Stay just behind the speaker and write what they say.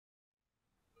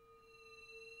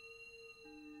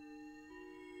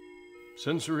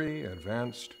Sensory,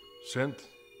 advanced, synth,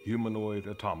 humanoid,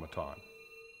 automaton.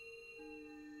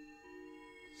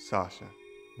 SASHA.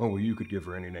 Oh, well, you could give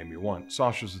her any name you want.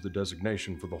 SASHA's the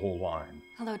designation for the whole line.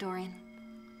 Hello, Dorian.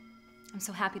 I'm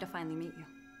so happy to finally meet you.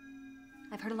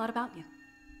 I've heard a lot about you.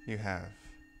 You have.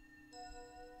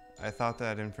 I thought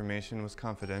that information was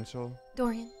confidential.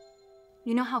 Dorian,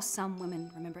 you know how some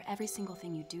women remember every single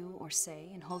thing you do or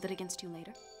say and hold it against you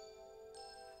later?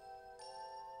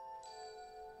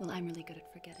 Well, I'm really good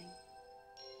at forgetting.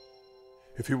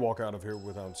 If you walk out of here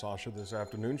without SASHA this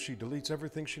afternoon, she deletes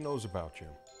everything she knows about you.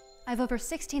 I've over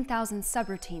 16,000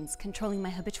 subroutines controlling my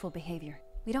habitual behavior.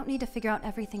 We don't need to figure out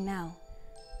everything now.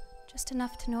 Just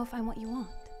enough to know if I'm what you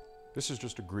want. This is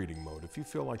just a greeting mode. If you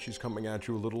feel like she's coming at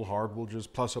you a little hard, we'll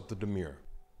just plus up the demure.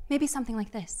 Maybe something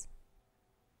like this.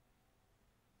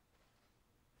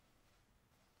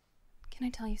 Can I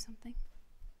tell you something?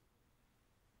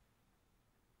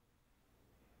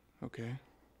 Okay.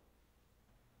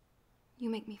 You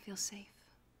make me feel safe.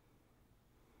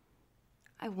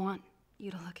 I want you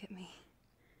to look at me.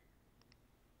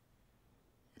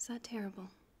 Is that terrible?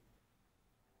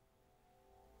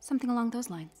 Something along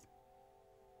those lines.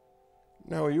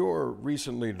 Now, you're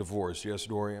recently divorced, yes,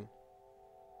 Dorian?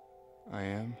 I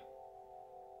am.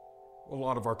 A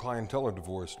lot of our clientele are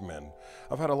divorced men.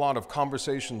 I've had a lot of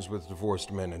conversations with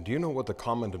divorced men, and do you know what the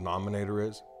common denominator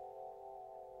is?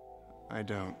 I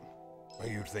don't. Well,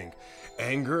 you'd think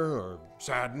anger or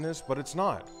sadness, but it's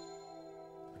not.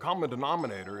 The common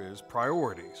denominator is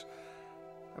priorities.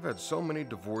 I've had so many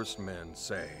divorced men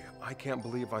say, I can't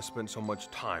believe I spent so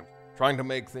much time trying to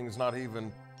make things not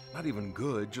even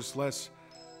good, just less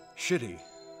shitty.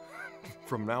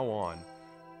 From now on,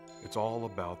 it's all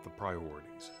about the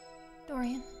priorities.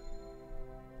 Dorian,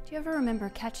 do you ever remember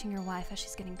catching your wife as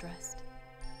she's getting dressed?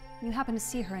 And you happened to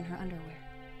see her in her underwear.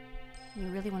 And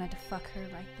you really wanted to fuck her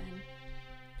right then.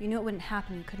 You knew it wouldn't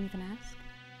happen, you couldn't even ask?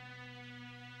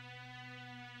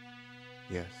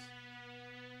 Yes.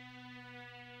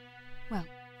 Well,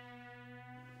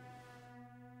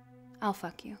 I'll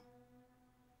fuck you.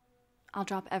 I'll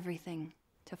drop everything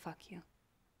to fuck you.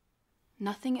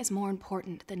 Nothing is more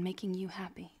important than making you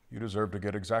happy. You deserve to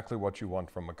get exactly what you want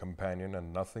from a companion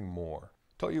and nothing more.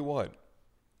 Tell you what,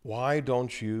 why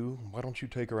don't you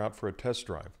take her out for a test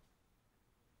drive?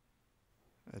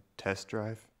 A test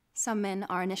drive? Some men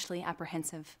are initially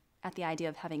apprehensive at the idea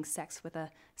of having sex with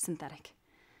a synthetic.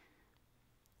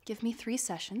 Give me 3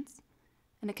 sessions,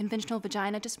 and a conventional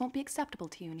vagina just won't be acceptable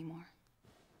to you anymore.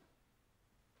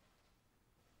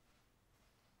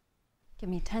 Give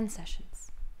me 10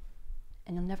 sessions,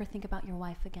 and you'll never think about your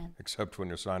wife again. Except when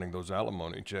you're signing those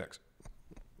alimony checks.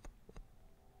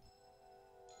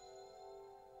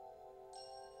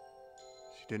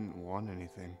 She didn't want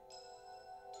anything.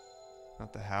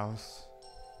 Not the house,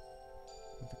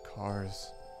 not the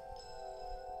cars,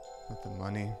 not the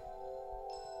money.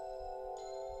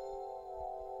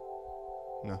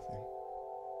 Nothing.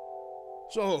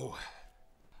 So,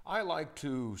 I like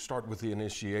to start with the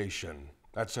initiation.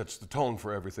 That sets the tone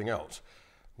for everything else.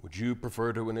 Would you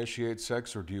prefer to initiate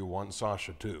sex, or do you want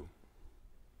SASHA too?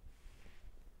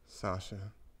 SASHA.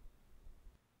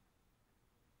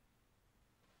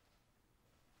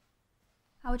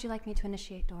 How would you like me to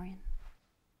initiate, Dorian?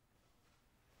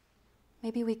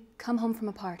 Maybe we come home from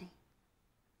a party,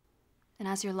 and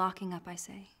as you're locking up, I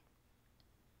say,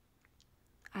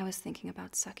 I was thinking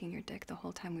about sucking your dick the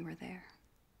whole time we were there.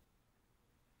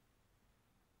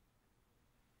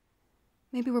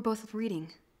 Maybe we're both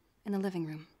reading in the living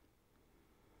room,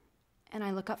 and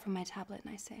I look up from my tablet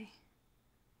and I say,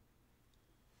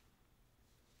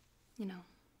 you know,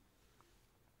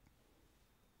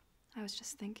 I was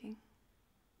just thinking.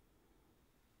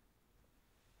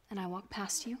 And I walk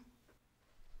past you,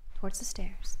 towards the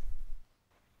stairs,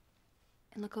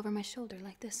 and look over my shoulder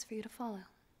like this for you to follow.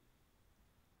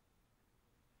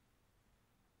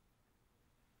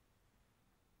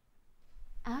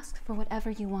 Ask for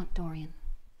whatever you want, Dorian.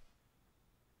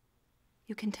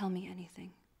 You can tell me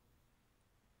anything.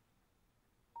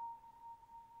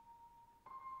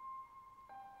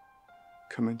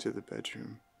 Come into the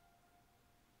bedroom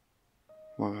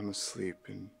while I'm asleep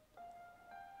and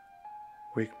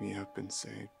wake me up and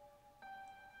say,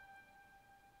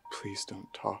 please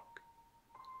don't talk.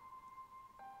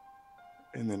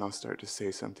 And then I'll start to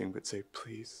say something but say,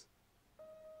 please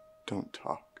don't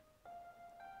talk.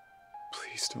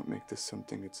 Please don't make this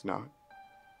something it's not.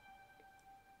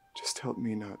 Just help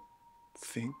me not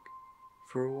think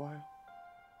for a while.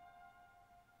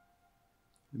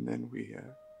 And then we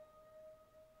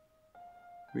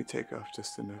take off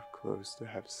just enough clothes to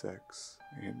have sex,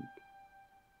 and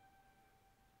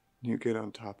You get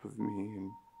on top of me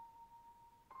and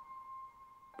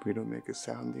we don't make a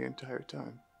sound the entire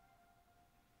time.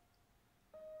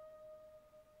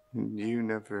 And you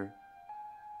never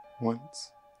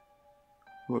once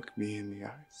look me in the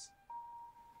eyes.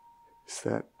 Is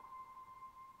that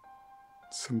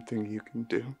something you can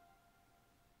do?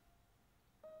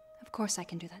 Of course I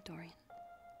can do that, Dorian.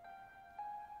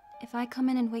 If I come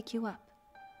in and wake you up,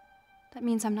 that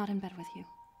means I'm not in bed with you.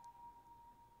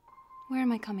 Where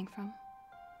am I coming from?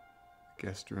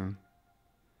 Guest room.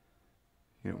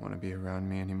 You don't want to be around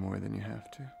me any more than you have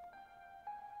to.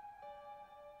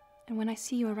 And when I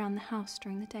see you around the house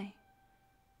during the day,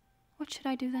 what should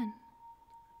I do then?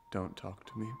 Don't talk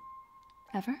to me.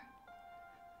 Ever?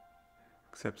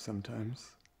 Except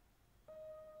sometimes.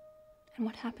 And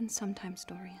what happens sometimes,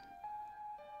 Dorian?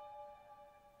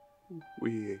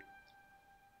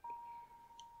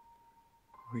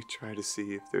 We try to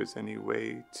see if there's any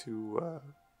way to,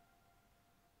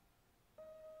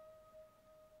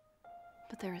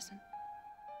 But there isn't.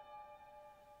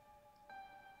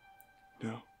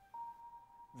 No.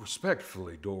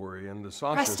 Respectfully, Dorian, the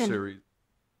SASHA Preston. series...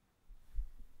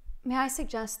 May I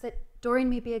suggest that Dorian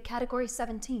may be a Category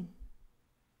 17?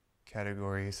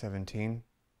 Category 17?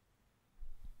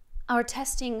 Our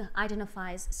testing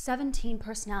identifies 17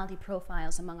 personality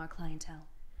profiles among our clientele.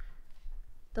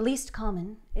 The least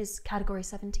common is Category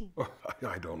 17.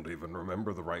 I don't even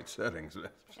remember the right settings.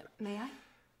 May I?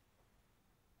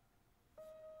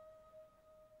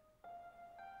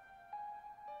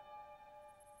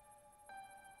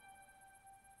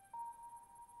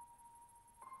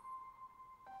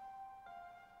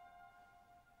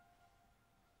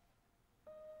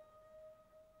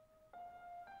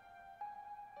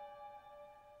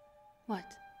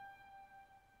 What?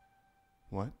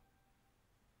 What?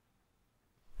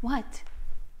 What?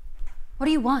 What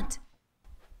do you want?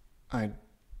 I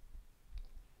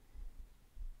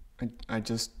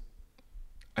just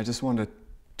want to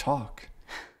talk.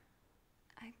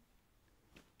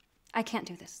 I can't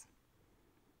do this.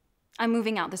 I'm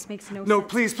moving out. This makes no sense. No,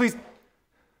 please, please.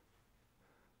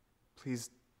 Please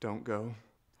don't go.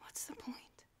 What's the point?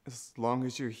 As long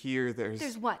as you're here,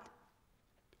 There's what?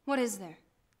 What is there?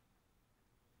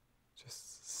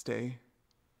 Just stay.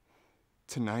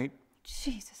 Tonight.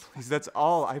 Jesus. Please, that's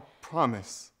all, I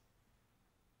promise.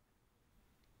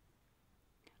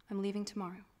 I'm leaving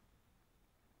tomorrow.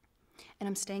 And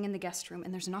I'm staying in the guest room,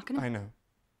 and there's not gonna... I know.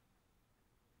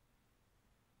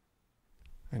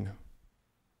 I know.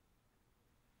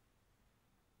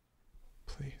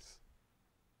 Please.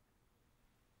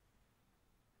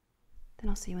 Then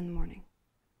I'll see you in the morning.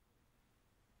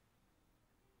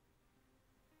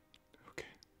 Okay.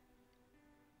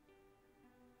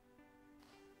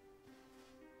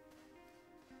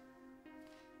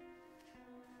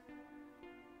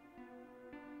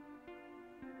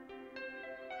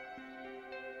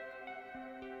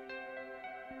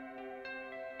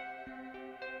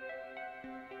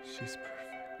 She's perfect.